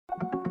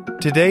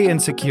Today in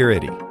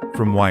Security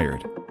from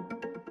Wired.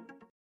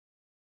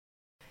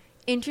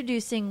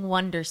 Introducing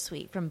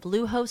Wondersuite from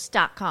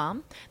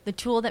Bluehost.com, the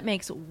tool that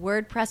makes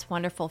WordPress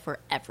wonderful for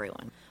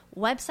everyone.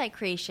 Website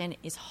creation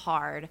is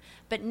hard,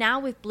 but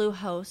now with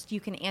Bluehost, you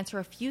can answer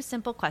a few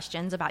simple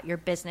questions about your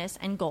business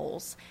and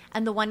goals,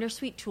 and the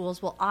Wondersuite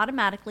tools will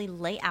automatically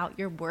lay out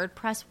your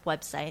WordPress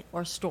website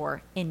or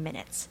store in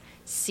minutes.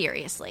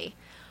 Seriously.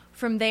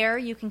 From there,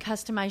 you can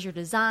customize your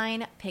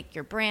design, pick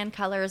your brand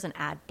colors, and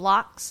add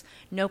blocks.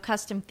 No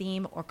custom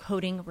theme or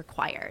coding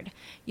required.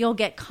 You'll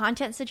get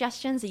content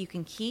suggestions that you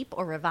can keep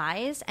or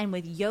revise, and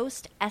with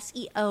Yoast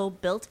SEO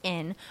built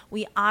in,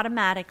 we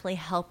automatically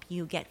help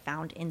you get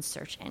found in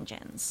search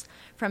engines.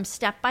 From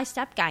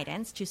step-by-step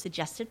guidance to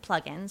suggested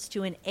plugins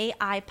to an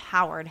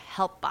AI-powered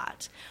help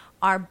bot,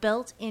 our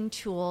built-in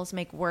tools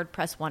make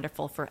WordPress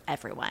wonderful for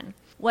everyone.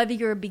 Whether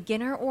you're a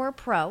beginner or a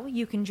pro,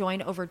 you can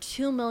join over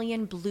 2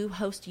 million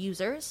Bluehost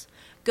users.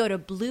 Go to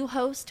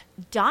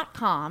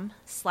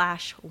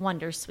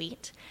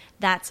bluehost.com/wondersuite.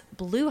 That's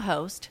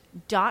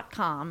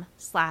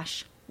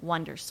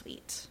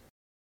bluehost.com/wondersuite.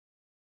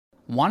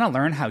 Want to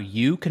learn how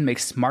you can make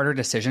smarter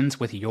decisions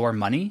with your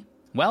money?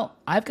 Well,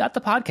 I've got the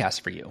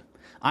podcast for you.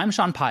 I'm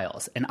Sean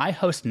Piles, and I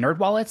host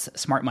NerdWallet's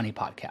Smart Money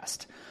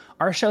Podcast.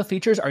 Our show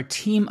features our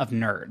team of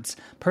nerds,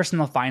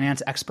 personal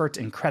finance experts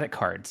in credit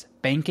cards,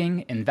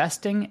 banking,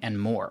 investing,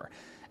 and more.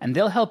 And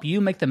they'll help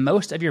you make the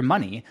most of your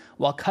money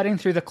while cutting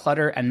through the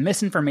clutter and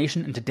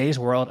misinformation in today's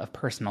world of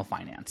personal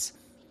finance.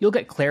 You'll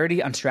get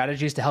clarity on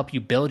strategies to help you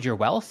build your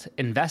wealth,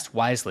 invest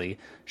wisely,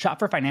 shop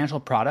for financial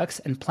products,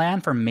 and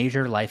plan for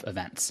major life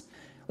events.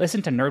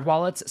 Listen to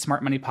NerdWallet's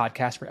Smart Money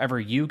Podcast wherever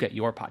you get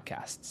your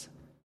podcasts.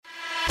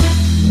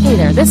 Hey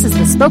there, this is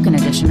the spoken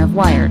edition of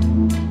Wired.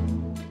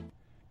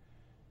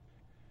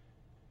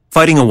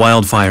 Fighting a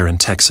wildfire in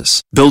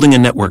Texas. Building a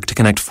network to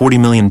connect 40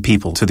 million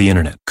people to the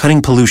internet.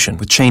 Cutting pollution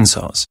with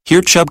chainsaws. Hear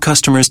Chubb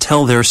customers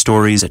tell their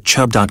stories at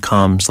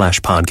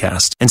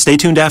chubb.com/podcast. And stay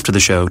tuned after the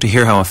show to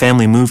hear how a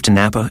family moved to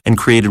Napa and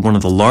created one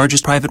of the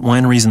largest private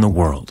wineries in the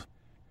world.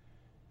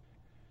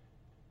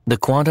 The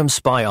Quantum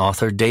Spy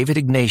author David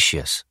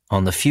Ignatius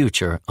on the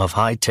Future of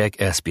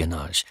High-Tech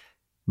Espionage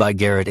by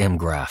Garrett M.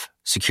 Graff,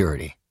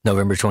 Security,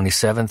 November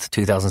 27th,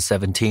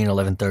 2017,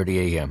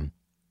 11:30 a.m.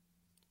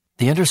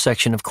 The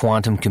intersection of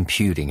quantum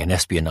computing and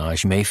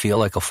espionage may feel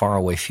like a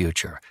faraway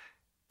future,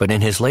 but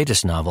in his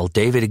latest novel,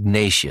 David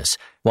Ignatius,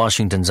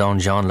 Washington's own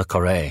John le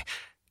Carré,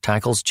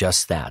 tackles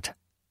just that.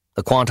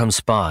 The Quantum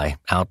Spy,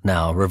 out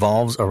now,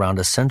 revolves around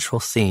a central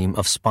theme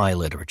of spy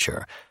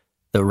literature,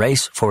 the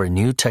race for a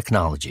new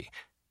technology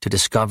to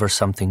discover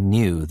something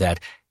new that,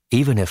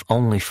 even if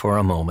only for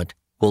a moment,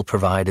 will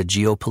provide a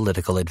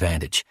geopolitical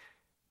advantage.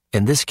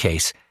 In this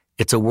case,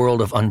 it's a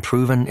world of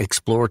unproven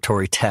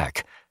exploratory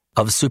tech,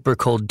 of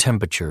supercold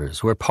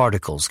temperatures where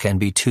particles can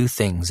be two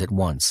things at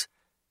once.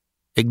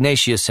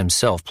 Ignatius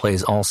himself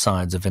plays all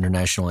sides of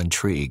international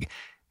intrigue,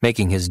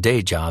 making his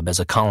day job as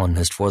a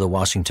columnist for the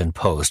Washington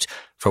Post,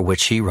 for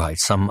which he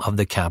writes some of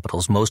the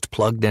capital's most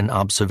plugged-in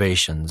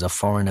observations of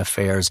foreign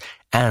affairs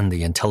and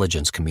the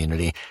intelligence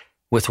community,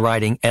 with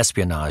writing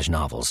espionage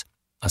novels,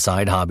 a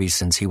side hobby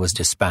since he was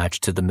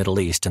dispatched to the Middle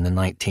East in the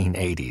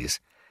 1980s.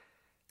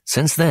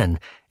 Since then,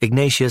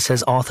 Ignatius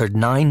has authored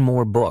 9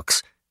 more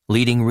books,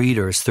 leading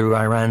readers through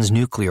Iran's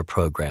nuclear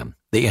program,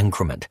 The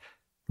Increment,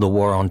 the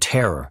War on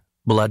Terror,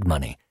 Blood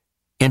Money,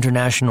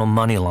 International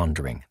Money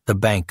Laundering, The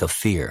Bank of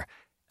Fear,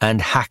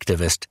 and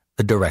Hacktivist,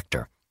 The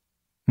Director.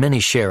 Many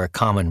share a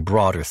common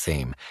broader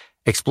theme,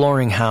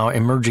 exploring how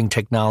emerging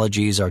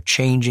technologies are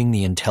changing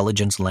the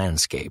intelligence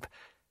landscape.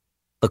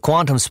 The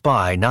Quantum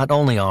Spy not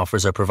only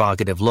offers a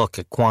provocative look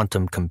at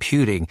quantum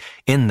computing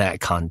in that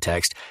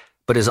context,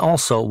 but is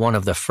also one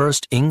of the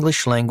first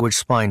English-language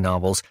spy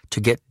novels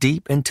to get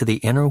deep into the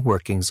inner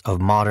workings of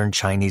modern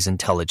Chinese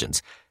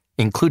intelligence,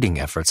 including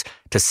efforts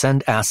to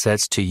send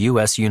assets to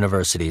U.S.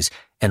 universities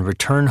and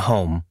return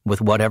home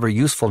with whatever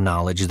useful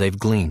knowledge they've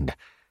gleaned.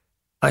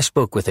 I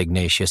spoke with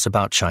Ignatius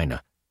about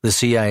China, the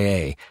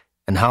CIA,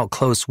 and how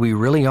close we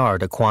really are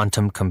to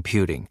quantum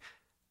computing.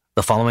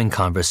 The following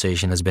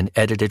conversation has been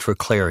edited for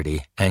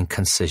clarity and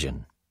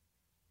concision.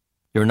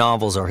 Your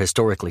novels are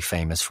historically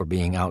famous for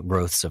being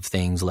outgrowths of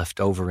things left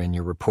over in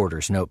your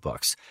reporters'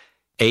 notebooks.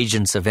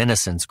 Agents of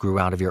Innocence grew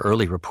out of your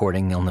early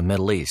reporting on the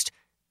Middle East.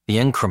 The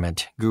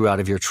Increment grew out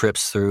of your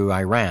trips through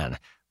Iran.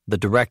 The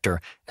Director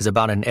is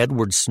about an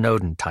Edward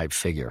Snowden-type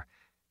figure.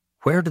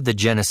 Where did the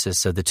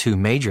genesis of the 2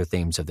 major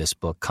themes of this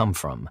book come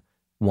from?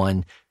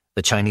 1,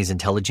 the Chinese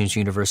Intelligence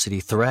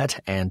University threat,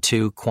 and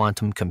 2,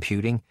 quantum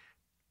computing?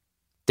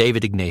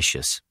 David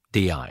Ignatius,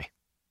 D.I.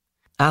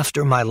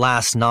 After my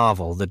last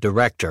novel, The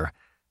Director,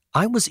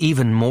 I was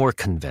even more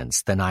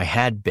convinced than I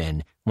had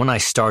been when I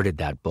started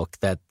that book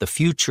that the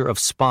future of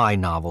spy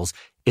novels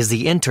is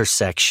the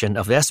intersection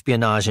of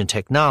espionage and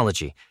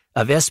technology,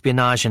 of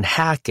espionage and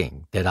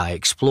hacking that I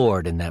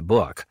explored in that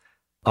book.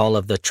 All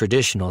of the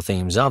traditional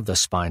themes of the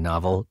spy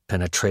novel,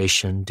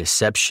 penetration,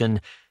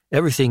 deception,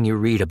 everything you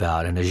read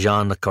about in a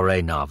John le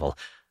Carré novel,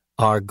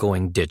 are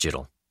going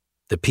digital.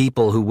 The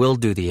people who will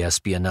do the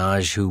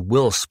espionage, who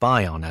will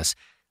spy on us,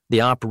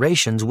 the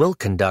operations we'll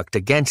conduct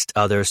against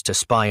others to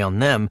spy on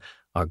them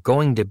are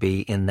going to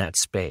be in that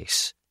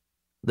space.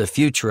 The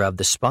future of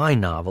the spy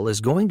novel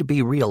is going to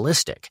be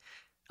realistic.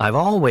 I've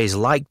always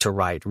liked to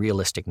write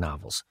realistic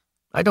novels.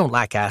 I don't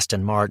like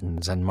Aston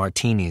Martins and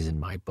martinis in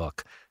my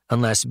book,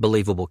 unless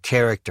believable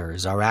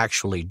characters are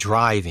actually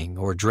driving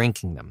or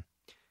drinking them.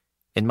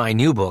 In my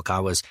new book,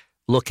 I was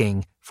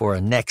looking for a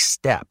next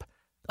step,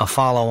 a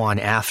follow-on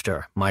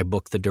after my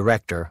book The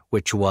Director,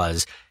 which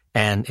was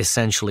an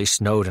essentially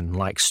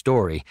Snowden-like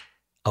story,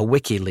 a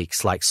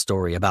WikiLeaks-like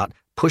story about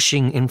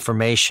pushing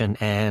information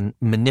and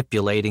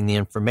manipulating the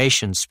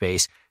information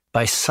space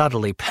by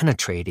subtly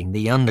penetrating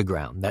the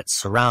underground that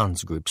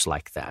surrounds groups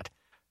like that.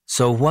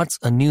 So what's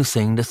a new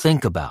thing to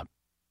think about?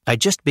 I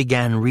just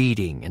began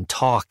reading and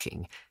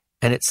talking,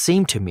 and it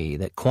seemed to me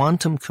that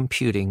quantum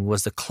computing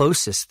was the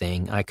closest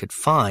thing I could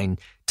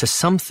find to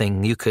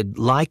something you could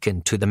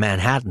liken to the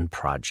Manhattan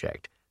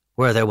Project,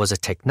 where there was a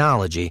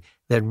technology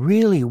that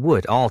really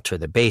would alter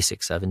the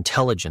basics of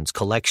intelligence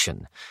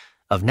collection,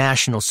 of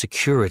national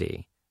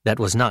security, that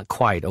was not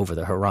quite over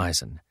the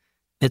horizon.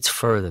 It's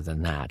further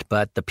than that,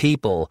 but the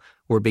people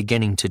were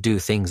beginning to do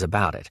things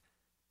about it.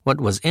 What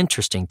was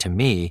interesting to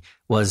me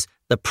was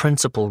the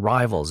principal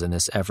rivals in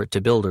this effort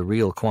to build a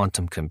real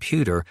quantum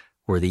computer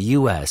were the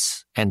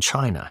U.S. and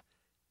China.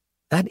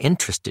 That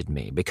interested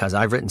me because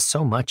I've written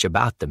so much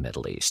about the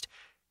Middle East.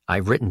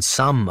 I've written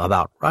some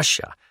about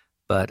Russia,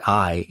 but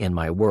I, in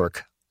my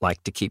work,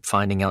 like to keep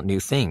finding out new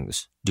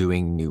things,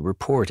 doing new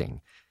reporting.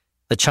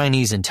 The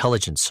Chinese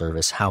intelligence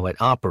service, how it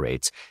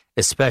operates,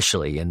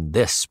 especially in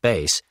this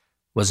space,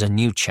 was a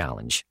new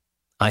challenge.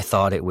 I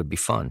thought it would be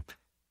fun.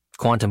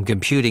 Quantum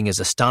computing is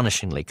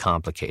astonishingly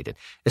complicated,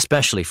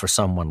 especially for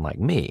someone like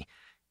me.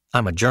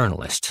 I'm a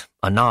journalist,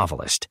 a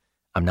novelist.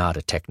 I'm not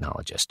a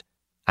technologist.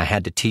 I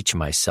had to teach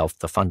myself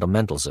the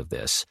fundamentals of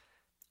this.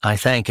 I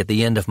thank at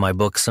the end of my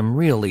book some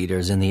real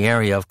leaders in the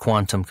area of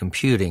quantum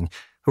computing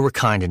who were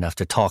kind enough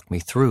to talk me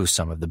through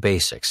some of the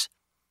basics.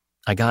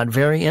 I got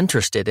very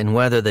interested in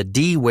whether the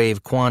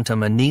D-wave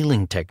quantum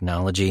annealing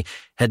technology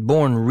had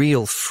borne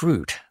real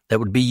fruit that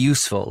would be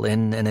useful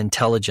in an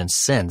intelligence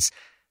sense,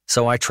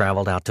 so I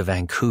traveled out to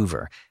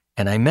Vancouver,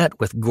 and I met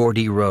with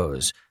Gordy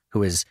Rose,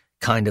 who is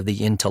kind of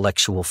the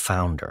intellectual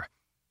founder.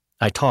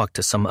 I talked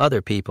to some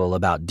other people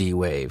about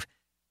D-wave.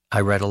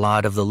 I read a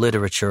lot of the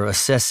literature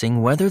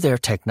assessing whether their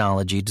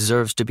technology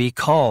deserves to be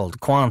called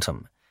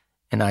quantum,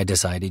 and I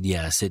decided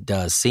yes, it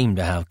does seem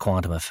to have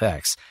quantum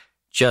effects.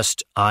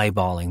 Just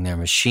eyeballing their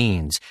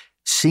machines,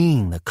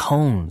 seeing the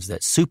cones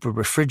that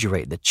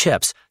super-refrigerate the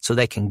chips so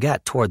they can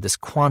get toward this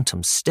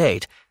quantum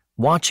state,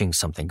 watching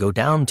something go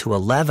down to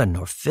 11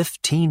 or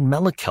 15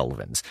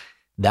 millikelvins,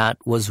 that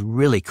was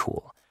really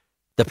cool.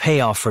 The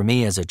payoff for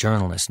me as a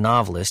journalist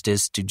novelist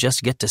is to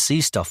just get to see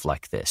stuff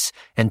like this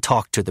and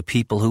talk to the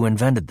people who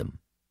invented them.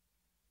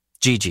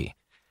 Gigi,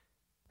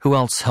 who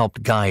else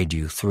helped guide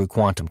you through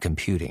quantum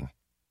computing?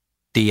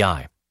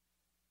 DI.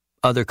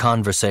 Other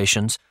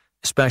conversations,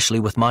 especially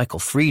with Michael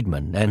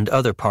Friedman and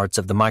other parts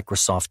of the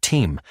Microsoft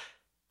team.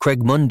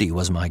 Craig Mundy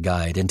was my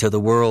guide into the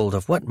world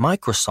of what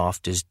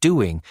Microsoft is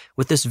doing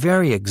with this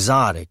very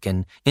exotic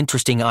and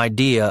interesting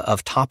idea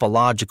of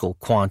topological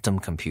quantum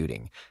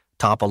computing,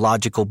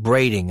 topological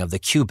braiding of the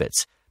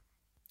qubits.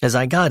 As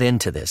I got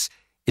into this,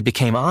 it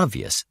became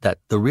obvious that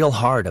the real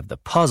heart of the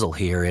puzzle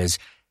here is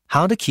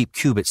how to keep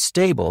qubits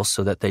stable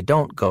so that they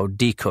don't go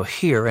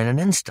decohere in an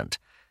instant.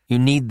 You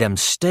need them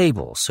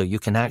stable so you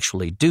can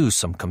actually do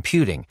some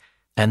computing.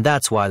 And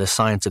that's why the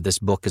science of this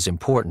book is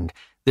important.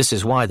 This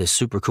is why this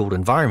supercooled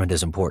environment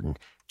is important,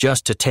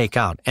 just to take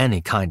out any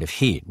kind of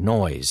heat,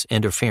 noise,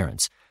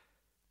 interference.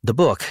 The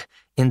book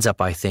ends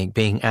up, I think,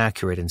 being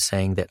accurate in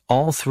saying that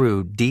all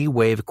through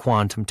D-wave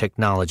quantum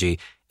technology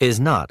is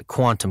not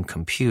quantum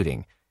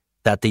computing,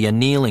 that the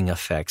annealing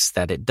effects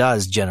that it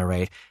does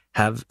generate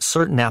have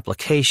certain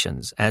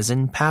applications, as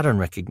in pattern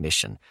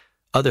recognition,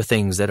 other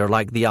things that are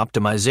like the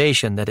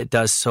optimization that it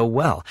does so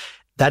well,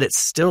 that it's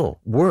still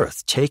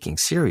worth taking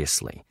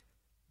seriously.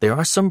 There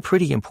are some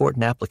pretty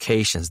important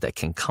applications that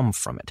can come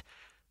from it.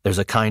 There's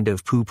a kind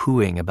of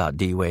poo-pooing about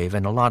D-wave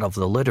in a lot of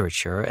the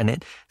literature, and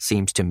it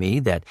seems to me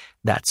that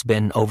that's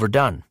been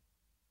overdone.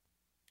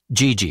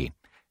 Gigi,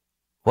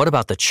 what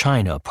about the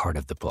China part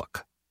of the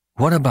book?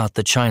 What about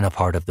the China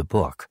part of the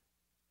book?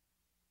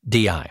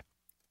 DI,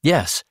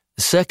 yes,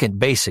 the second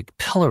basic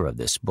pillar of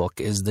this book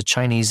is the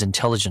Chinese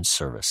intelligence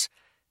service.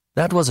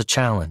 That was a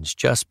challenge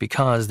just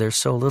because there's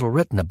so little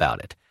written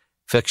about it,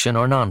 fiction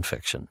or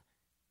nonfiction.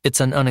 It's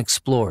an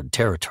unexplored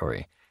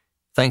territory.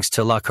 Thanks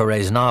to le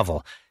Carré's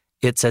novel,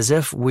 it's as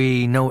if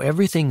we know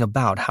everything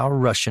about how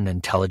Russian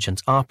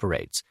intelligence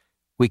operates.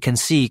 We can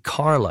see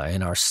Karla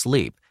in our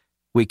sleep.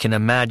 We can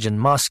imagine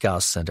Moscow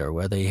Center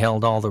where they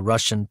held all the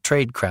Russian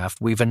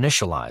tradecraft we've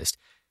initialized.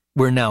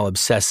 We're now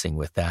obsessing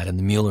with that in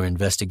the Mueller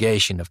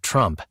investigation of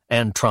Trump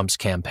and Trump's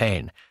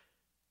campaign.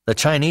 The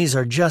Chinese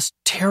are just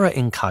terra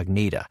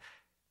incognita.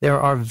 There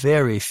are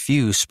very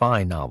few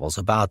spy novels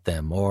about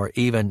them or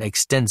even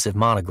extensive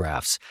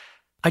monographs.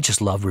 I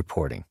just love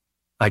reporting.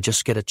 I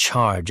just get a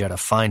charge out of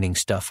finding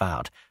stuff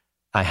out.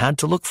 I had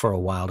to look for a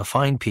while to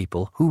find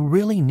people who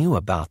really knew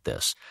about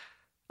this.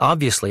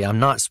 Obviously, I'm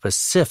not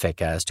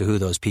specific as to who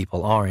those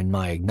people are in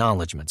my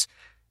acknowledgments,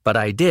 but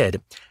I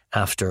did,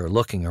 after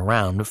looking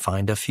around,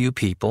 find a few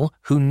people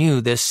who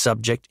knew this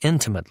subject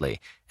intimately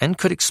and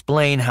could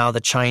explain how the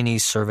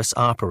Chinese service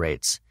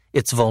operates,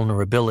 its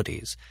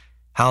vulnerabilities,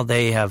 how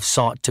they have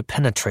sought to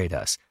penetrate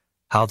us,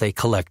 how they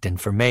collect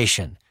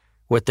information,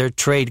 what their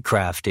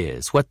tradecraft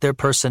is, what their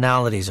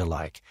personalities are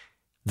like.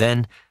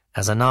 Then,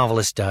 as a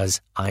novelist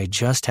does, I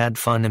just had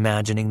fun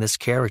imagining this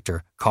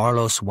character,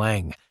 Carlos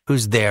Wang,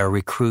 who's their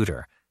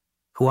recruiter,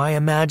 who I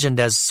imagined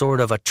as sort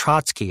of a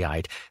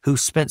Trotskyite who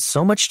spent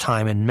so much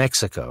time in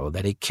Mexico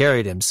that he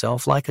carried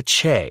himself like a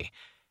Che.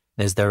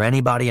 Is there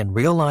anybody in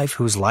real life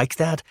who's like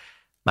that?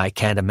 I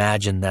can't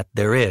imagine that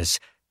there is,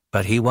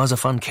 but he was a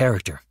fun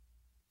character.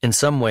 In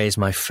some ways,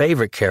 my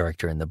favorite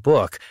character in the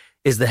book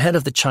is the head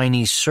of the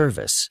Chinese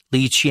service,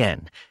 Li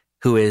Qian,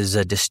 who is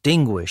a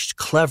distinguished,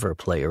 clever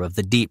player of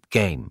the deep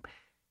game.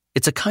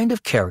 It's a kind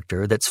of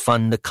character that's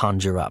fun to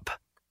conjure up.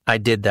 I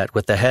did that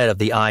with the head of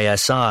the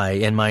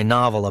ISI in my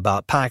novel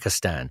about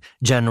Pakistan,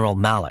 General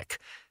Malik.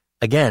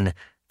 Again,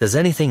 does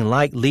anything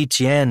like Li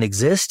Qian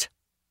exist?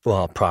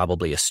 Well,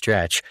 probably a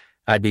stretch.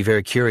 I'd be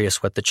very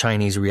curious what the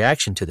Chinese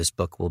reaction to this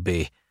book will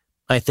be.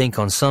 I think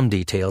on some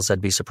details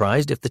I'd be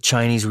surprised if the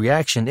Chinese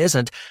reaction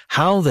isn't,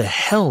 "How the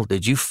hell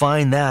did you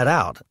find that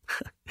out?"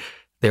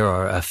 There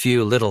are a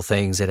few little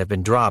things that have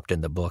been dropped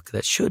in the book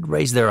that should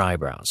raise their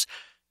eyebrows.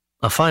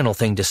 A final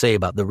thing to say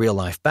about the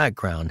real-life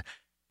background.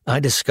 I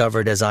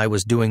discovered as I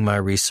was doing my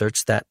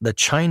research that the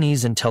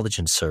Chinese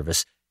intelligence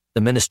service,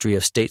 the Ministry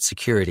of State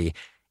Security,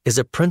 is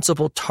a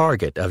principal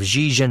target of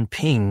Xi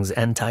Jinping's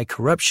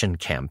anti-corruption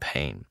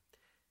campaign.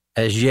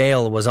 As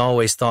Yale was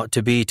always thought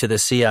to be to the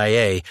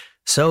CIA,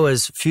 so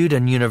is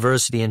Fudan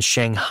University in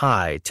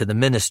Shanghai to the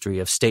Ministry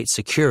of State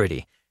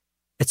Security.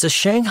 It's a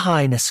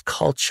Shanghai-ness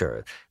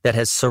culture that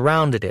has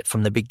surrounded it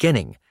from the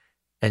beginning,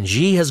 and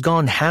Xi has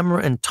gone hammer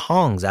and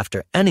tongs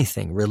after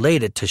anything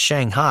related to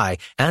Shanghai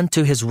and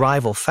to his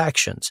rival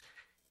factions.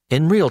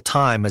 In real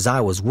time, as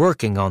I was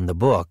working on the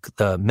book,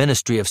 the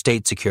Ministry of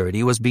State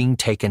Security was being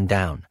taken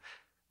down.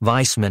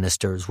 Vice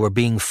ministers were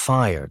being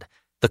fired.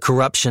 The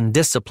Corruption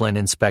Discipline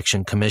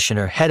Inspection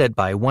Commissioner, headed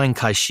by Wang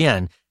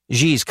Kaixian,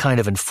 Xi's kind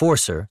of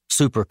enforcer,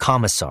 super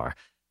commissar,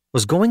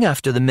 was going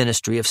after the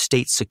Ministry of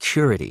State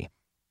Security.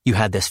 You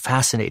had this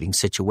fascinating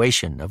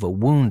situation of a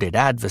wounded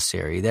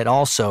adversary that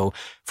also,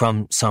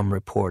 from some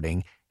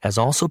reporting, has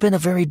also been a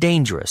very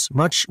dangerous,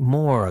 much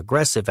more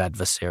aggressive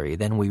adversary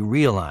than we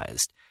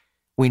realized.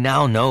 We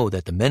now know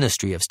that the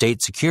Ministry of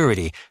State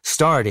Security,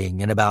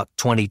 starting in about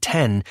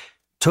 2010,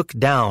 took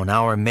down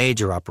our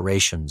major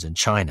operations in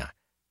China.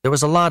 There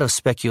was a lot of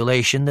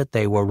speculation that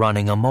they were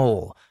running a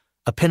mole,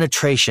 a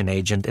penetration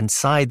agent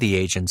inside the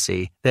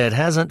agency that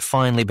hasn't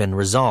finally been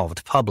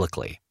resolved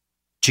publicly.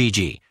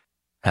 GG.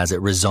 Has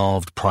it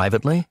resolved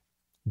privately?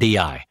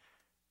 DI.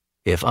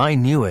 If I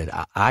knew it,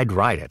 I'd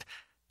write it.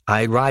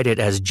 I'd write it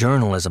as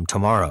journalism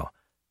tomorrow.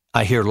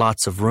 I hear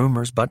lots of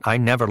rumors, but I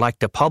never like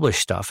to publish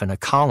stuff in a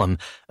column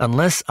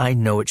unless I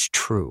know it's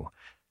true.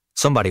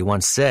 Somebody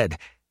once said,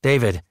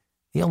 "David,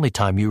 the only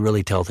time you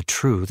really tell the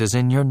truth is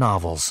in your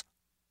novels."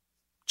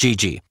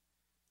 GG.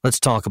 Let's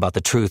talk about the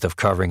truth of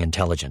covering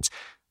intelligence.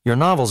 Your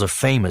novels are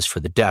famous for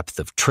the depth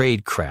of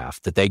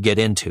tradecraft that they get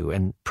into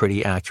and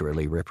pretty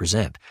accurately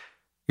represent.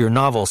 Your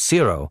novel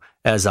Zero,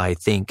 as I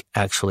think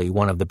actually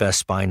one of the best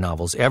spy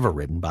novels ever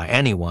written by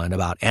anyone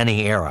about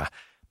any era.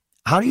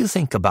 How do you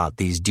think about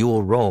these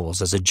dual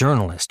roles as a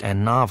journalist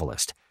and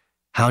novelist?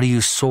 How do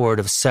you sort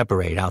of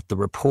separate out the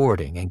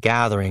reporting and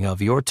gathering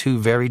of your two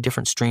very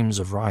different streams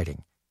of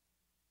writing?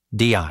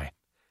 DI.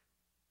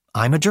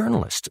 I'm a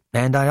journalist,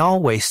 and I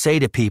always say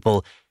to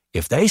people,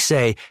 if they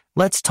say,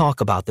 "Let's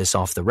talk about this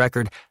off the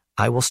record,"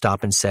 I will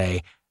stop and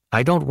say,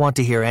 "I don't want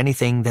to hear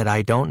anything that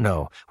I don't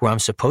know, where I'm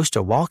supposed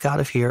to walk out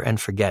of here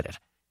and forget it.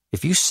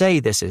 If you say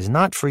this is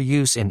not for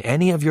use in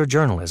any of your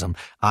journalism,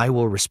 I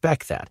will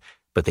respect that.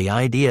 But the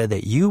idea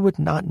that you would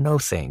not know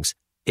things,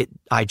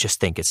 I just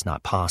think it's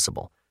not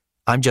possible.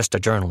 I'm just a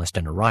journalist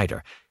and a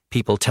writer.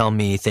 People tell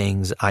me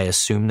things, I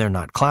assume they're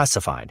not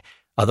classified.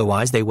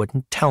 Otherwise, they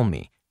wouldn't tell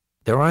me.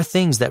 There are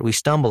things that we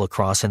stumble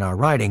across in our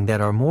writing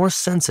that are more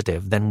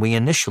sensitive than we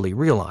initially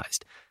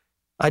realized.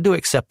 I do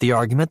accept the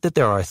argument that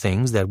there are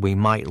things that we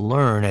might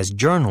learn as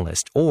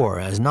journalists or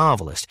as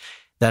novelists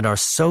that are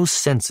so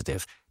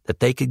sensitive that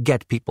they could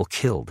get people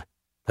killed,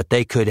 that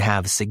they could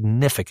have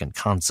significant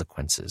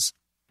consequences.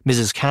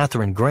 Mrs.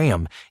 Catherine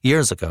Graham,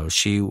 years ago,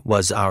 she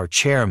was our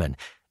chairman,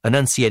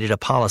 enunciated a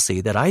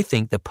policy that I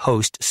think the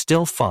Post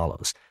still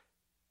follows.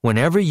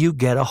 Whenever you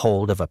get a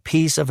hold of a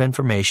piece of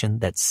information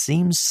that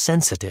seems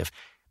sensitive,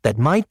 that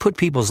might put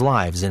people's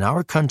lives and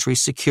our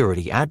country's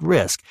security at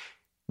risk,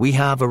 we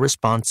have a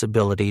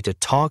responsibility to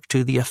talk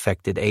to the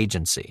affected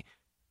agency.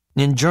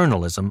 In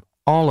journalism,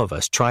 all of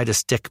us try to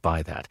stick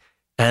by that,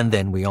 and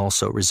then we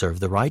also reserve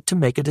the right to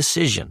make a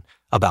decision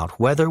about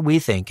whether we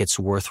think it's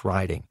worth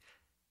writing.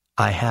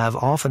 I have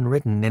often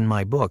written in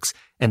my books,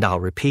 and I'll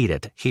repeat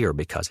it here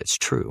because it's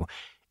true.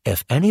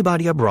 If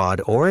anybody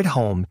abroad or at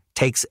home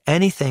takes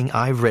anything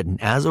I've written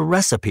as a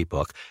recipe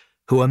book,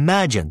 who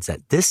imagines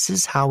that this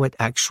is how it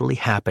actually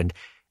happened,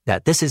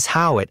 that this is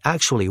how it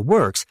actually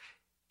works,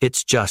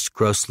 it's just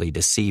grossly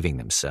deceiving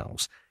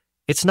themselves.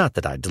 It's not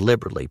that I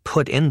deliberately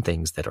put in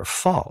things that are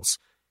false.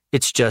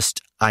 It's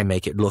just I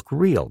make it look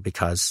real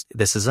because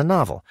this is a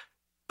novel.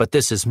 But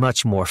this is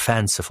much more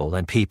fanciful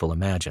than people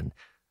imagine.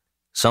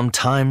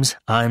 Sometimes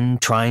I'm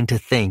trying to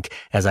think,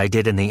 as I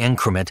did in the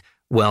increment,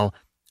 well,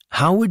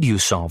 how would you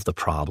solve the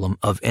problem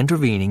of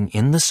intervening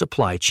in the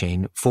supply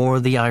chain for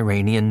the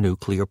Iranian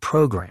nuclear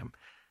program?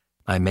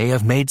 I may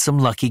have made some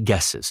lucky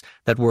guesses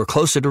that were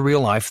closer to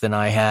real life than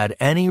I had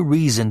any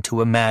reason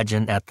to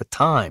imagine at the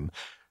time,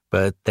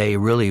 but they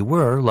really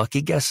were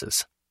lucky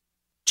guesses.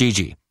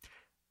 Gigi,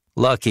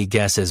 lucky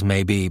guesses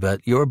maybe,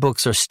 but your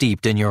books are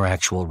steeped in your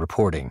actual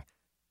reporting.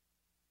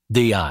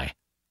 D.I.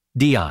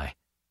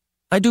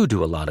 I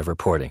do a lot of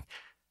reporting.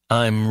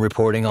 I'm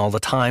reporting all the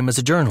time as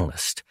a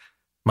journalist.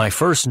 My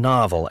first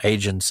novel,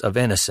 Agents of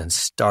Innocence,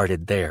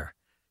 started there.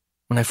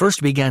 When I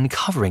first began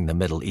covering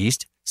the Middle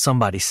East,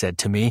 somebody said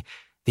to me,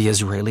 "The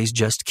Israelis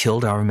just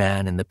killed our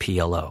man in the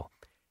PLO."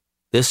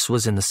 This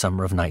was in the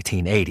summer of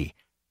 1980.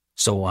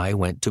 So I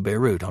went to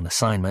Beirut on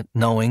assignment,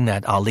 knowing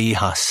that Ali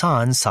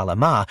Hassan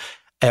Salamah,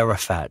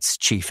 Arafat's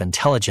chief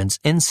intelligence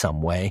in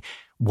some way,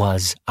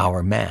 was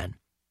our man.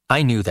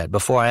 I knew that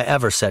before I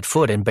ever set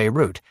foot in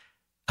Beirut.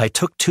 I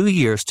took 2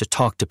 years to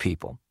talk to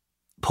people,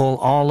 pull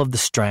all of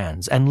the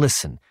strands and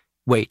listen,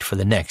 wait for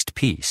the next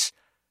piece.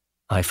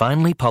 I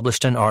finally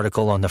published an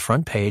article on the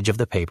front page of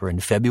the paper in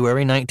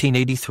February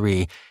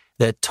 1983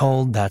 that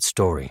told that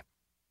story.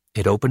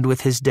 It opened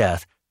with his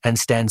death and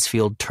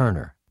Stansfield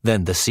Turner,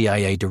 then the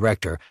CIA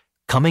director,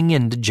 coming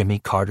into Jimmy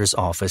Carter's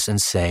office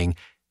and saying,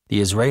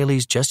 "The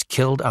Israelis just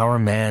killed our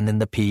man in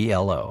the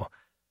PLO."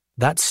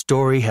 That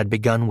story had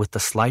begun with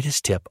the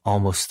slightest tip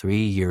almost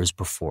 3 years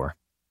before.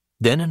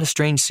 Then, in a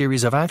strange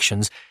series of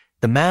actions,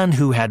 the man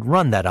who had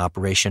run that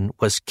operation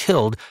was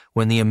killed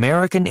when the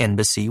American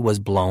embassy was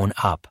blown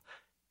up.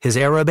 His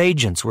Arab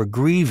agents were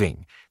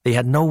grieving. They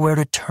had nowhere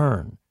to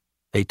turn.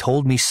 They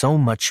told me so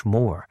much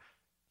more.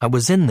 I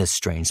was in this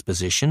strange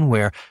position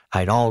where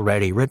I'd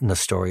already written a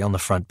story on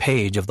the front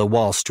page of the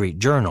Wall Street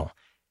Journal.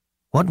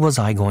 What was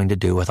I going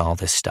to do with all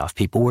this stuff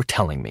people were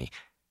telling me?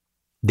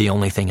 The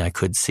only thing I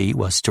could see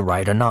was to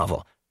write a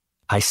novel.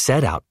 I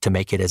set out to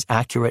make it as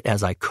accurate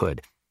as I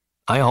could.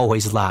 I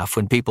always laugh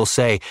when people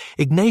say,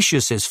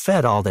 Ignatius is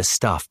fed all this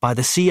stuff by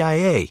the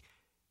CIA.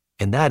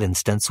 In that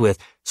instance, with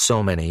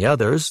so many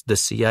others, the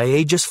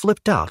CIA just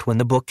flipped out when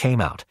the book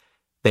came out.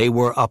 They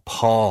were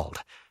appalled.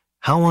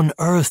 How on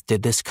earth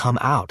did this come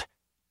out?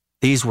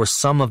 These were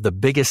some of the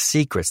biggest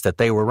secrets that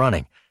they were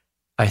running.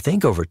 I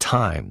think over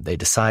time they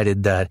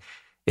decided that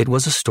it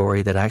was a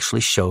story that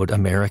actually showed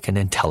American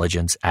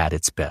intelligence at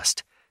its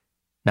best.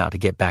 Now, to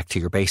get back to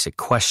your basic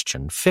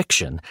question,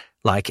 fiction,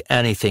 like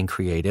anything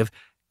creative,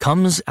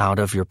 comes out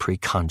of your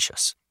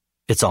preconscious.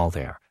 It's all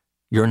there.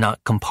 You're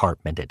not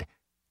compartmented.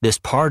 This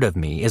part of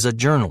me is a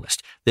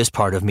journalist. This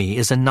part of me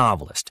is a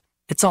novelist.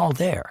 It's all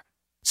there.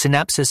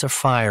 Synapses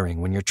are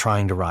firing when you're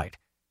trying to write.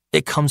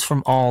 It comes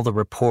from all the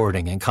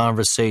reporting and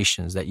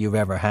conversations that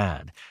you've ever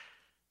had.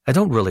 I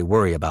don't really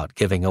worry about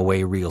giving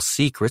away real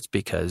secrets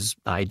because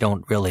I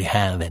don't really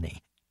have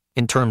any.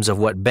 In terms of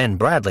what Ben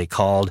Bradley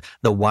called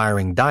the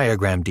wiring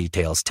diagram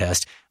details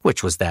test,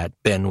 which was that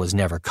Ben was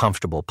never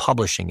comfortable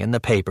publishing in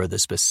the paper the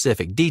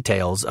specific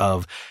details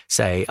of,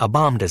 say, a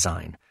bomb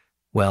design.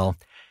 Well,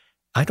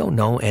 I don't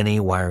know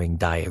any wiring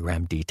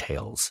diagram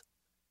details.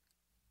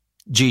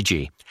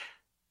 Gigi.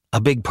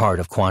 A big part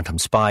of Quantum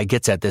Spy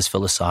gets at this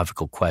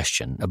philosophical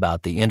question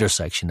about the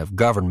intersection of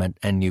government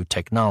and new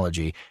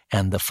technology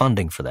and the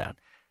funding for that.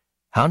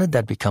 How did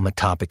that become a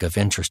topic of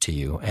interest to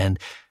you, and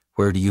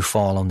where do you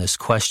fall on this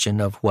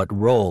question of what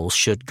role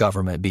should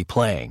government be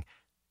playing?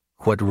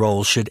 What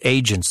role should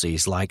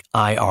agencies like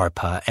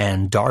IARPA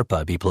and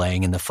DARPA be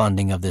playing in the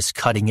funding of this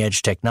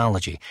cutting-edge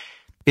technology?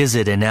 Is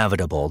it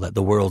inevitable that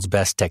the world's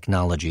best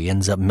technology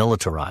ends up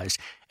militarized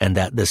and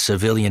that the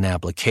civilian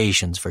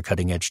applications for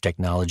cutting-edge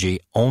technology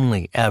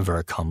only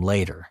ever come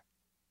later?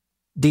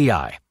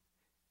 D.I.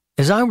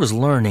 As I was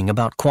learning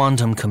about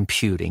quantum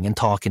computing and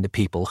talking to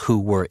people who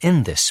were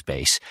in this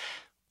space,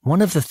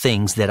 one of the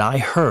things that I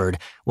heard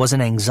was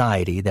an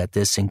anxiety that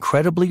this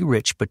incredibly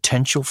rich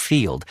potential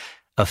field,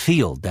 a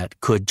field that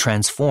could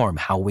transform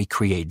how we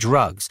create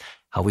drugs,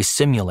 how we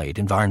simulate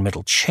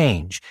environmental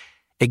change,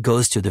 it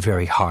goes to the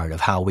very heart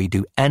of how we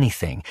do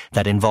anything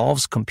that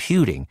involves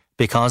computing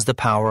because the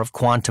power of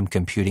quantum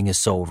computing is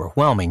so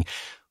overwhelming,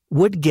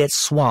 would get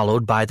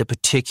swallowed by the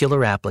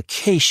particular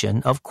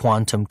application of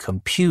quantum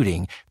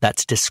computing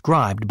that's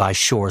described by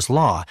Shor's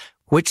law,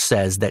 which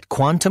says that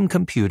quantum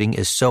computing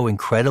is so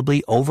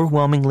incredibly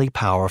overwhelmingly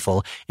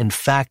powerful in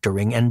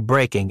factoring and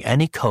breaking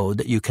any code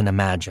that you can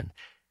imagine.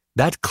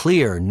 That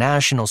clear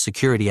national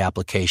security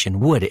application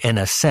would, in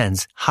a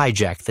sense,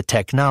 hijack the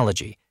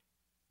technology.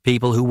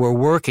 People who were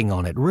working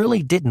on it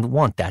really didn't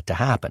want that to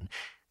happen.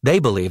 They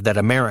believed that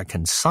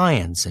American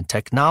science and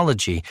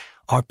technology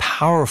are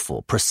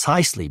powerful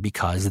precisely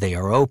because they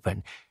are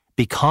open,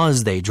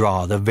 because they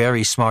draw the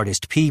very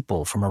smartest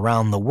people from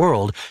around the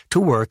world to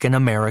work in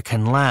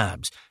American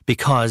labs,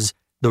 because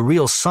the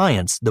real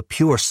science, the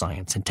pure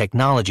science and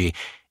technology,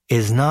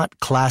 is not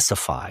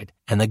classified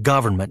and the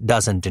government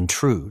doesn't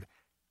intrude.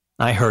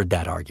 I heard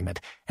that argument,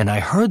 and I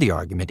heard the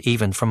argument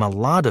even from a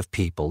lot of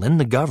people in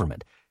the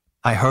government.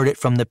 I heard it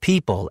from the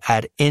people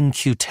at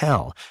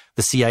In-Q-Tel,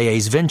 the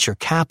CIA's venture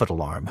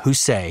capital arm, who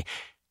say,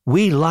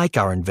 "We like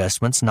our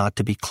investments not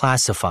to be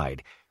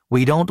classified.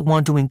 We don't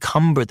want to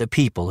encumber the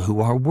people who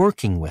are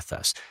working with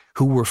us,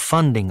 who were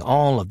funding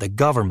all of the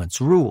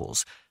government's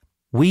rules.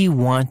 We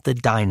want the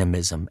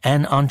dynamism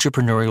and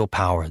entrepreneurial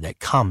power that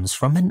comes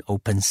from an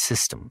open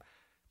system."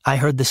 I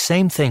heard the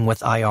same thing with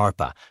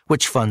IARPA,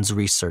 which funds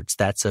research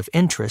that's of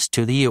interest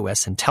to the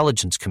U.S.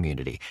 intelligence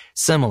community,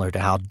 similar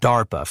to how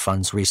DARPA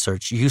funds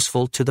research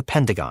useful to the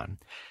Pentagon.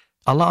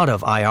 A lot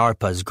of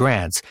IARPA's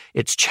grants,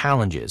 its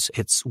challenges,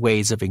 its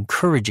ways of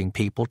encouraging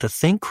people to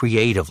think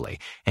creatively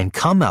and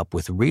come up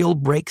with real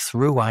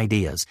breakthrough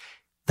ideas,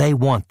 they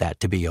want that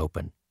to be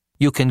open.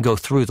 You can go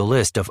through the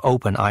list of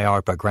open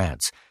IARPA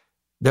grants.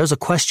 There's a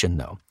question,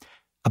 though,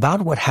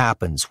 about what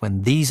happens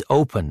when these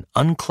open,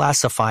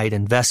 unclassified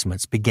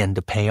investments begin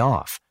to pay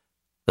off.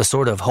 The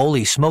sort of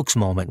holy smokes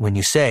moment when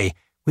you say,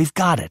 "We've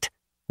got it.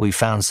 We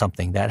found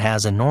something that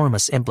has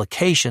enormous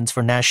implications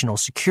for national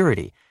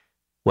security."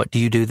 What do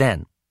you do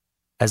then?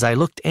 As I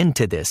looked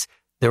into this,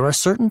 there are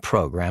certain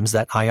programs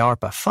that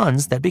IARPA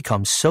funds that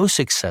become so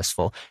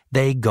successful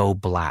they go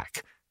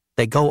black.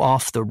 They go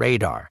off the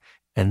radar.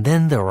 And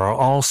then there are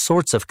all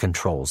sorts of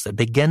controls that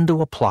begin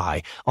to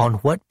apply on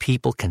what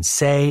people can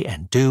say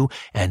and do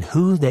and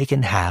who they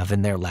can have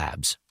in their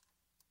labs.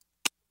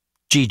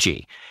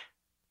 GG.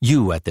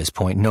 You, at this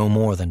point, know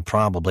more than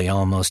probably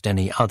almost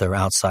any other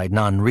outside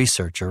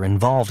non-researcher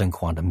involved in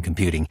quantum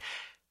computing.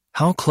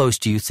 How close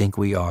do you think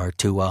we are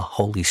to a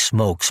holy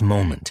smokes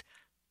moment?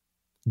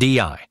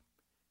 DI.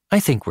 I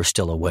think we're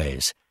still a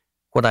ways.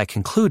 What I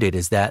concluded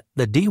is that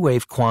the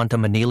D-Wave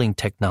quantum annealing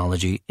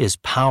technology is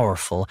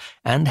powerful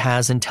and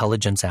has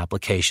intelligence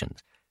applications.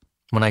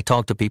 When I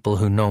talk to people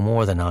who know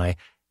more than I,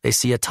 they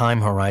see a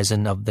time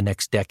horizon of the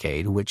next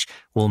decade which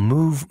will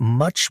move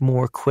much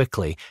more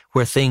quickly,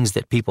 where things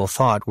that people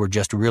thought were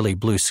just really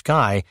blue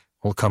sky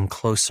will come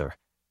closer.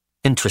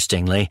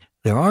 Interestingly,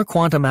 there are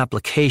quantum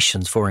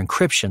applications for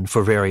encryption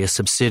for various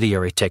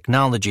subsidiary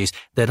technologies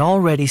that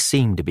already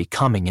seem to be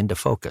coming into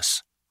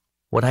focus.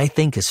 What I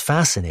think is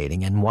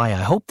fascinating and why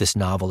I hope this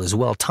novel is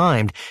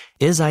well-timed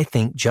is I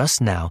think just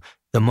now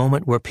the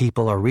moment where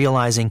people are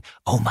realizing,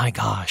 oh my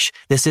gosh,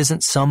 this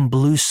isn't some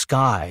blue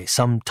sky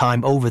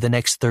sometime over the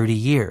next 30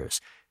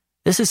 years.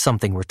 This is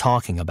something we're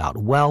talking about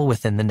well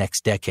within the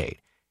next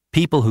decade.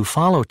 People who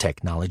follow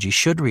technology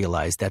should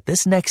realize that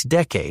this next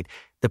decade,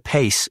 the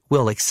pace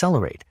will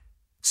accelerate.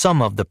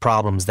 Some of the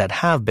problems that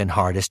have been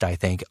hardest, I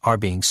think, are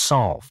being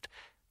solved.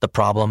 The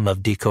problem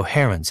of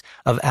decoherence,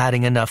 of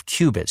adding enough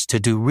qubits to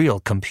do real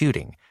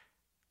computing.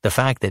 The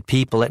fact that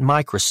people at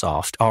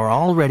Microsoft are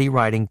already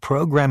writing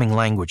programming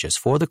languages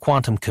for the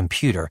quantum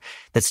computer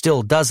that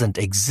still doesn't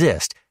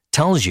exist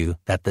tells you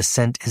that the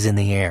scent is in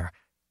the air.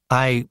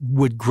 I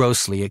would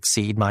grossly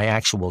exceed my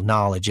actual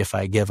knowledge if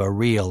I give a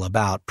real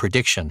about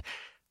prediction.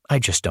 I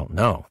just don't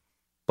know.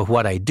 But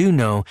what I do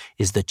know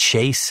is the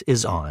chase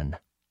is on.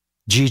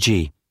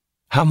 GG.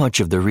 How much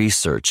of the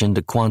research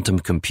into quantum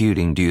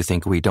computing do you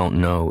think we don't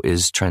know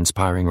is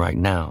transpiring right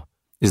now?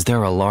 Is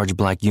there a large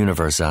black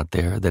universe out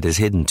there that is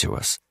hidden to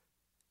us?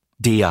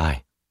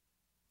 DI.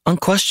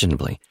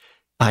 Unquestionably.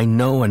 I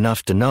know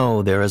enough to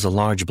know there is a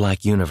large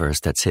black universe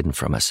that's hidden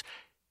from us.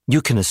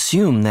 You can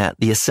assume that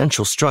the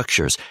essential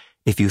structures,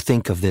 if you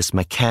think of this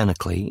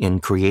mechanically in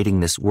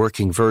creating this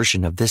working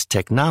version of this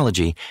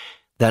technology,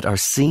 that are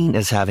seen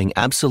as having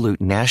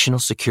absolute national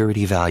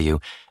security value,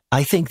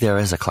 I think there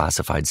is a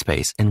classified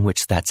space in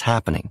which that's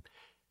happening.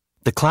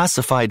 The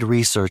classified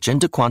research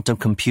into quantum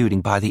computing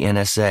by the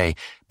NSA,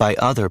 by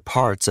other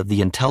parts of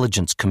the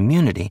intelligence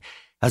community,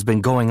 has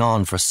been going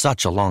on for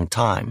such a long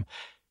time.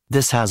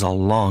 This has a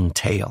long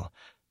tail.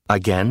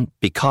 Again,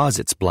 because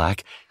it's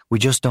black, we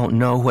just don't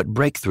know what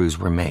breakthroughs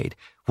were made,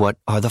 what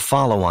are the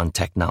follow-on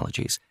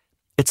technologies.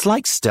 It's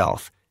like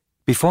stealth.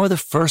 Before the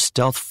first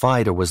stealth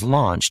fighter was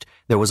launched,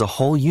 there was a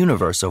whole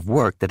universe of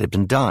work that had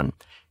been done.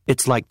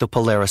 It's like the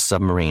Polaris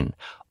submarine.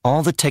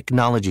 All the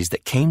technologies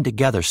that came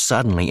together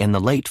suddenly in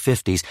the late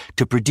 50s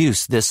to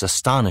produce this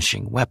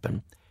astonishing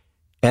weapon.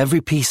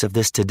 Every piece of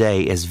this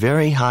today is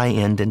very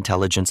high-end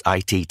intelligence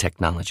IT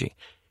technology.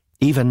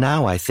 Even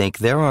now, I think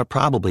there are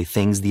probably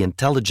things the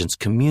intelligence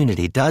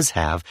community does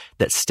have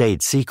that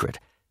stayed secret.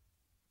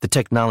 The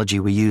technology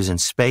we use in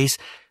space,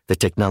 the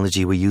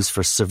technology we use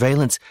for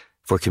surveillance,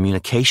 for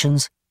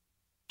communications.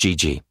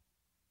 GG.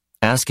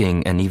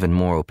 Asking an even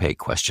more opaque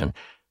question.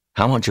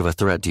 How much of a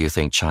threat do you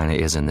think China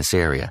is in this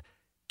area?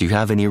 Do you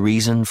have any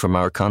reason from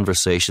our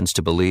conversations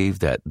to believe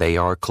that they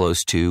are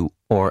close to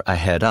or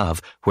ahead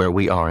of where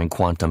we are in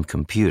quantum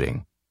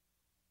computing.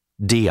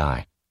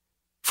 DI.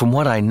 From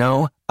what I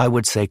know, I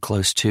would say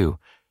close to.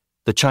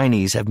 The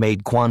Chinese have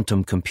made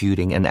quantum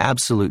computing an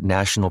absolute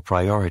national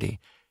priority.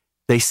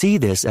 They see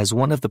this as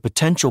one of the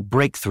potential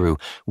breakthrough,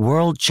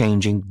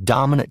 world-changing,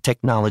 dominant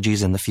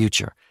technologies in the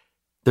future.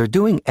 They're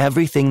doing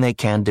everything they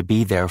can to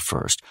be there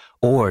first,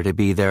 or to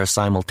be there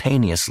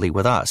simultaneously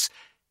with us.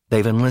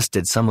 They've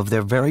enlisted some of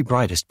their very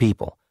brightest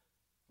people.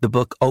 The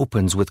book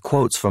opens with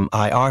quotes from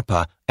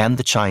IARPA and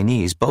the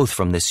Chinese, both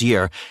from this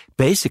year,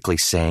 basically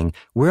saying,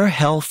 we're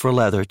hell for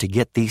leather to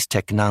get these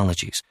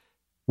technologies.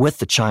 With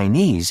the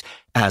Chinese,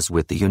 as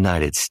with the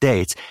United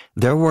States,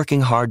 they're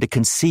working hard to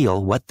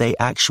conceal what they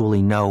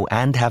actually know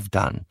and have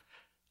done.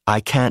 I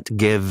can't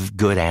give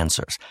good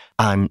answers.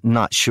 I'm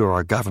not sure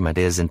our government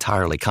is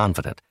entirely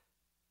confident.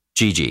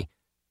 Gigi.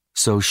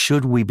 So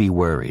should we be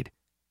worried?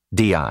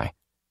 DI.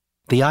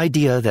 The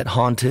idea that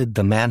haunted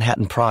the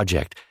Manhattan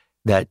Project,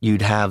 that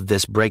you'd have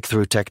this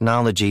breakthrough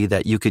technology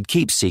that you could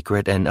keep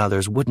secret and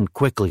others wouldn't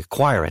quickly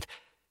acquire it.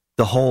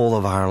 The whole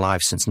of our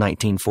life since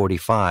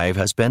 1945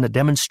 has been a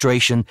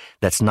demonstration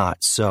that's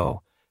not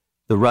so.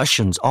 The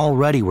Russians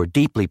already were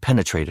deeply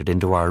penetrated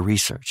into our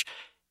research.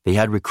 They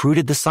had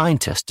recruited the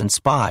scientists and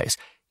spies.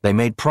 They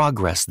made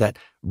progress that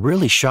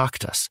really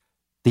shocked us.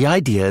 The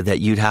idea that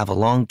you'd have a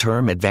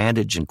long-term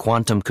advantage in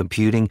quantum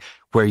computing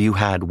where you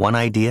had one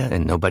idea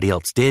and nobody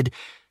else did,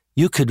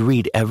 you could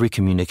read every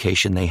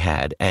communication they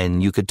had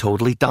and you could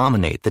totally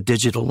dominate the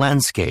digital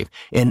landscape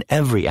in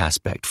every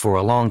aspect for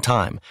a long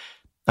time.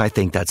 I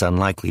think that's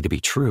unlikely to be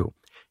true.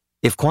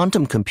 If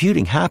quantum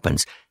computing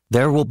happens,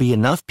 there will be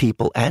enough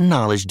people and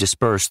knowledge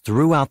dispersed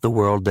throughout the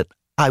world that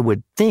I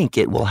would think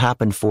it will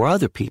happen for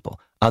other people,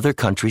 other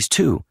countries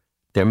too.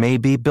 There may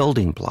be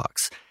building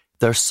blocks.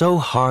 They're so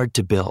hard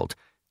to build.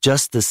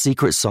 Just the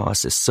secret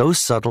sauce is so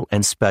subtle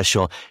and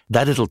special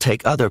that it'll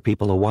take other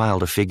people a while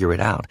to figure it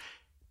out.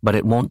 But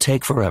it won't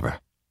take forever.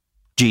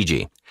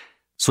 Gigi.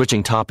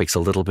 Switching topics a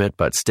little bit,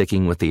 but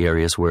sticking with the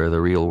areas where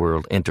the real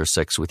world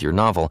intersects with your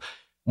novel,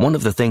 one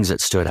of the things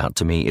that stood out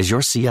to me is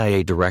your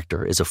CIA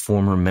director is a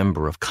former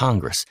member of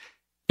Congress.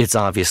 It's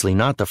obviously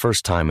not the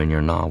first time in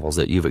your novels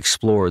that you've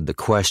explored the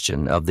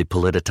question of the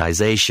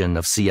politicization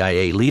of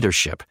CIA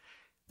leadership.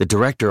 The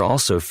director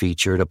also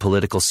featured a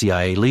political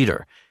CIA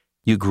leader.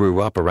 You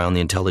grew up around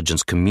the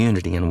intelligence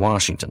community in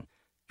Washington.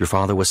 Your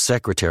father was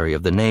Secretary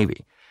of the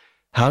Navy.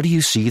 How do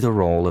you see the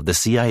role of the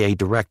CIA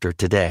director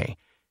today?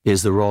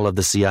 Is the role of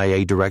the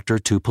CIA director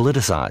too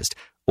politicized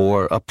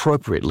or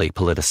appropriately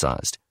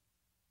politicized?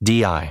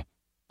 DI.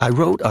 I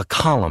wrote a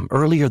column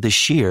earlier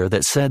this year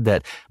that said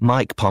that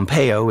Mike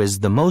Pompeo is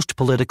the most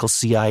political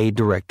CIA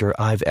director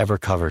I've ever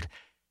covered.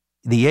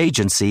 The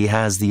agency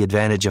has the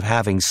advantage of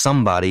having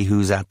somebody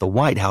who's at the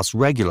White House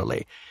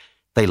regularly.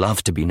 They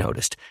love to be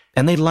noticed,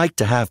 and they like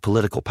to have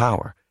political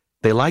power.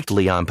 They liked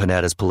Leon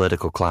Panetta's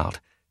political clout.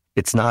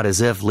 It's not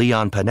as if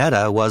Leon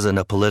Panetta wasn't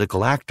a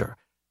political actor.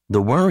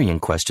 The worrying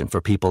question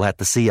for people at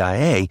the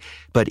CIA,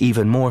 but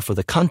even more for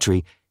the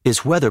country,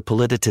 is whether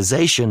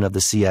politicization of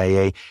the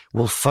CIA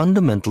will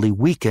fundamentally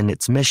weaken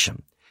its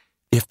mission.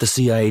 If the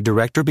CIA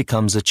director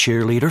becomes a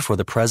cheerleader for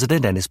the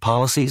president and his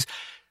policies,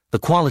 the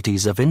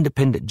qualities of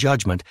independent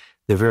judgment,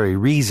 the very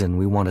reason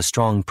we want a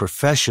strong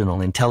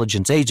professional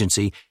intelligence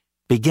agency,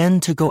 begin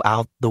to go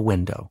out the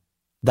window.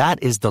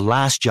 That is the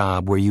last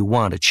job where you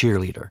want a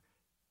cheerleader.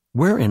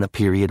 We're in a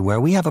period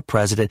where we have a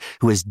president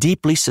who is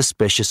deeply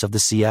suspicious of the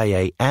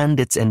CIA and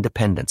its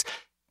independence,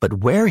 but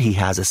where he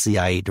has a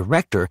CIA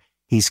director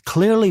he's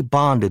clearly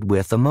bonded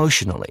with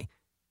emotionally.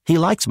 He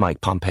likes Mike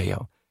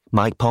Pompeo.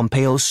 Mike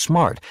Pompeo's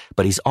smart,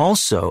 but he's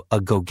also a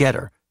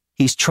go-getter.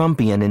 He's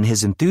Trumpian in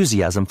his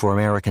enthusiasm for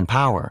American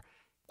power.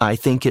 I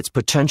think it's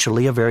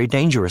potentially a very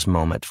dangerous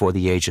moment for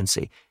the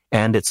agency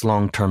and its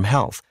long-term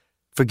health.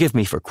 Forgive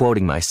me for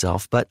quoting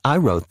myself, but I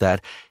wrote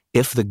that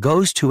if the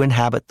ghosts who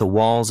inhabit the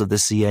walls of the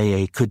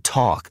CIA could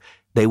talk,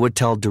 they would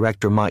tell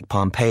Director Mike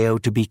Pompeo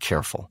to be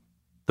careful.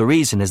 The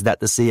reason is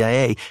that the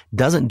CIA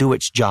doesn't do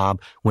its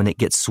job when it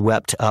gets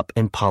swept up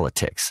in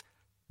politics.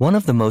 One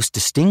of the most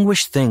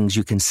distinguished things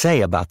you can say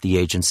about the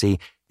agency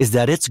is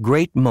that its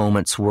great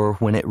moments were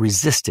when it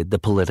resisted the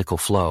political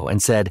flow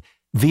and said,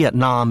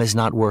 Vietnam is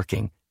not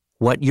working.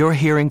 What you're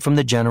hearing from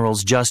the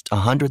generals, just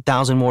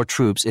 100,000 more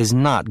troops, is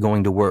not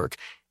going to work.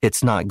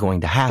 It's not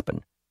going to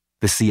happen.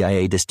 The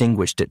CIA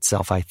distinguished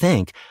itself, I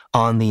think,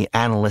 on the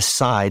analyst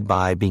side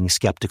by being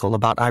skeptical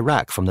about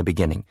Iraq from the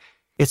beginning.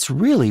 It's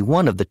really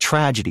one of the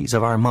tragedies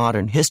of our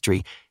modern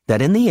history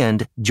that in the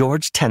end,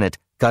 George Tenet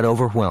got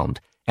overwhelmed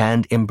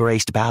and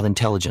embraced bad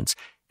intelligence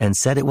and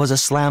said it was a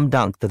slam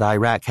dunk that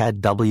Iraq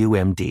had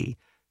WMD.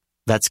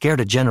 That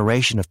scared a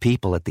generation of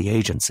people at the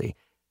agency.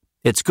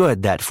 It's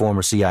good that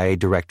former CIA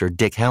Director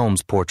Dick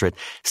Helms' portrait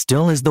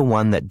still is the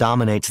one that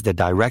dominates the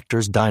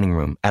director's dining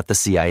room at the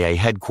CIA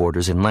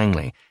headquarters in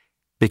Langley.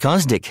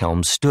 Because Dick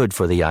Helms stood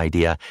for the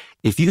idea,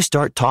 if you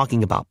start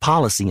talking about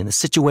policy in the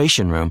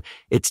Situation Room,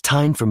 it's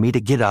time for me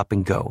to get up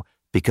and go,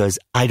 because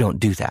I don't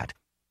do that.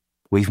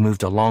 We've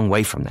moved a long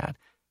way from that.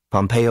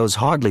 Pompeo's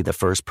hardly the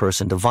first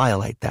person to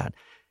violate that.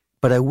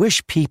 but I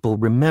wish people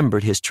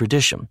remembered his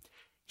tradition.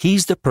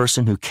 He's the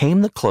person who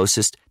came the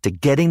closest to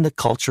getting the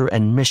culture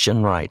and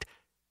mission right.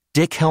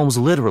 Dick Helms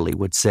literally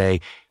would say,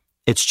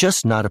 "It's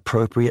just not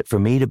appropriate for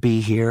me to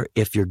be here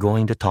if you're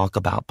going to talk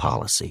about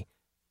policy."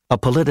 A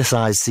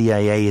politicized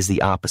CIA is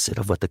the opposite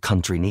of what the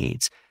country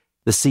needs.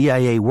 The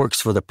CIA works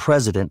for the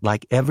president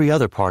like every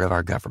other part of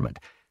our government.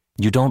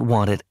 You don't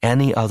want it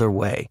any other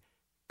way.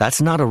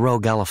 That's not a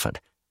rogue elephant.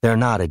 They're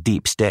not a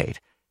deep state.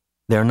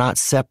 They're not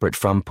separate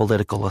from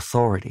political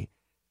authority.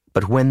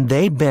 But when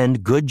they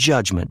bend good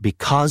judgment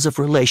because of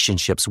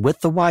relationships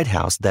with the White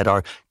House that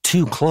are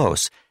too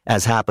close,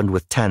 as happened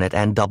with Tenet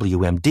and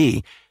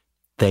WMD,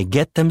 they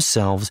get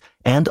themselves,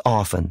 and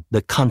often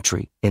the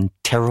country, in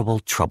terrible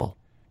trouble.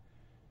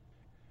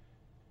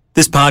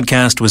 This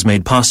podcast was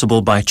made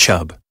possible by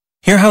Chubb.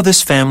 Hear how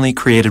this family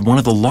created one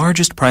of the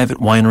largest private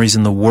wineries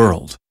in the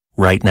world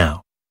right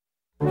now.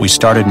 We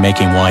started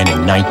making wine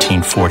in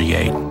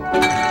 1948,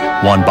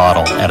 one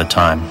bottle at a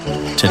time.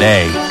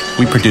 Today,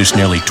 we produce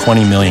nearly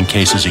 20 million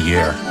cases a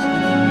year.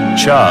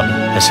 Chubb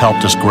has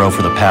helped us grow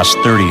for the past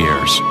 30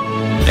 years.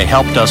 They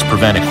helped us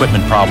prevent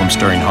equipment problems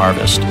during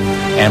harvest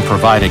and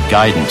provided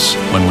guidance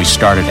when we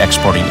started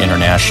exporting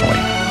internationally.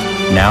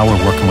 Now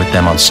we're working with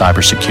them on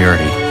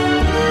cybersecurity.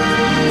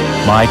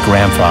 My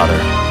grandfather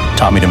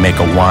taught me to make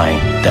a wine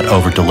that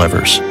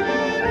over-delivers.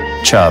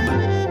 Chubb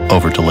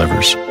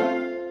over-delivers.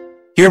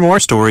 Hear more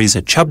stories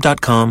at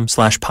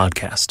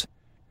chubb.com/podcast.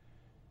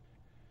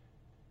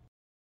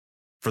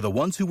 For the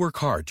ones who work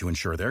hard to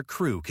ensure their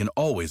crew can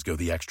always go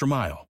the extra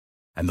mile,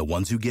 and the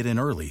ones who get in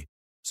early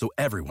so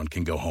everyone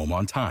can go home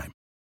on time,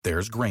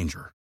 there's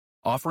Grainger,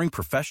 offering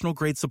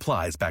professional-grade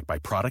supplies backed by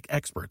product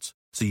experts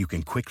so you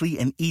can quickly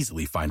and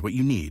easily find what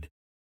you need.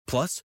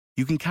 Plus,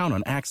 you can count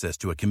on access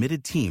to a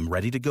committed team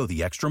ready to go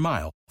the extra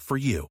mile for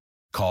you.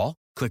 Call,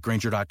 click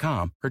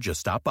Grainger.com, or just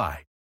stop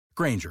by.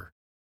 Grainger,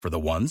 for the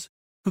ones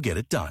who get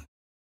it done.